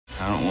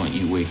I don't want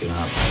you waking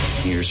up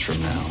years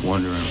from now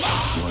wondering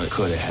what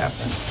could have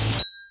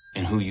happened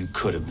and who you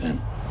could have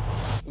been.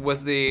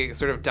 Was the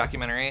sort of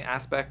documentary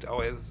aspect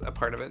always a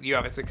part of it? You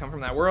obviously come from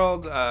that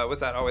world.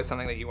 Was that always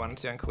something that you wanted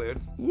to include?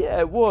 Yeah,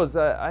 it was.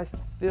 I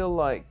feel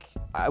like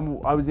I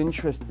was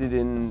interested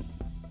in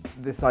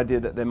this idea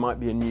that there might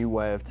be a new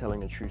way of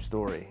telling a true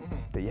story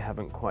that you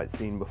haven't quite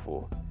seen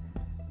before.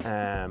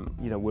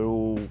 You know, we're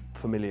all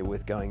familiar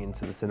with going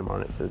into the cinema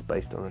and it says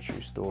based on a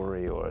true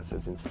story or it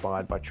says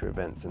inspired by true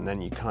events, and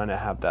then you kind of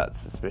have that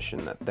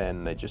suspicion that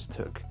then they just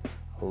took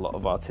a lot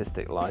of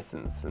artistic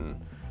license and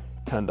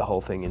turned the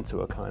whole thing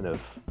into a kind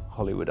of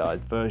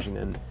Hollywoodized version.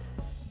 And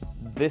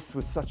this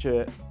was such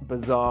a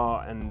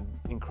bizarre and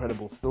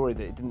incredible story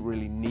that it didn't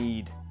really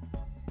need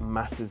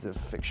masses of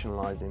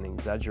fictionalizing and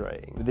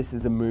exaggerating. This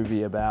is a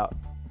movie about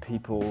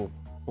people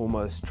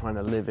almost trying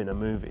to live in a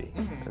movie,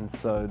 and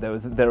so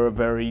there are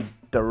very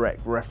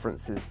direct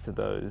references to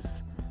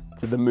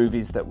the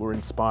movies that were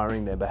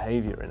inspiring their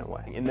behavior in a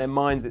way. In their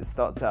minds it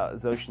starts out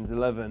as Ocean's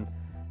 11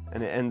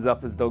 and it ends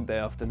up as Dog Day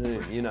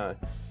Afternoon, you know.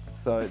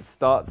 So it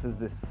starts as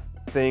this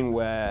thing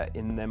where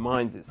in their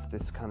minds it's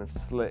this kind of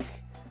slick,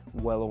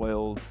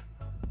 well-oiled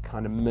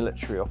kind of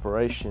military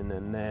operation,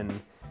 and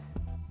then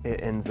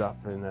it ends up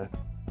in a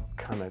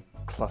kind of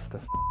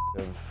cluster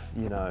of,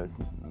 you know,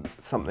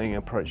 something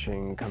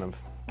approaching kind of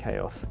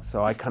chaos.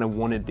 So I kind of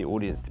wanted the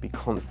audience to be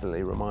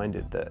constantly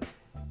reminded that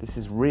this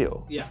is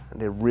real. Yeah.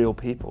 And they're real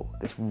people.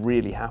 This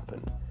really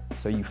happened.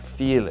 So you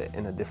feel it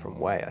in a different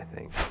way, I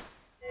think.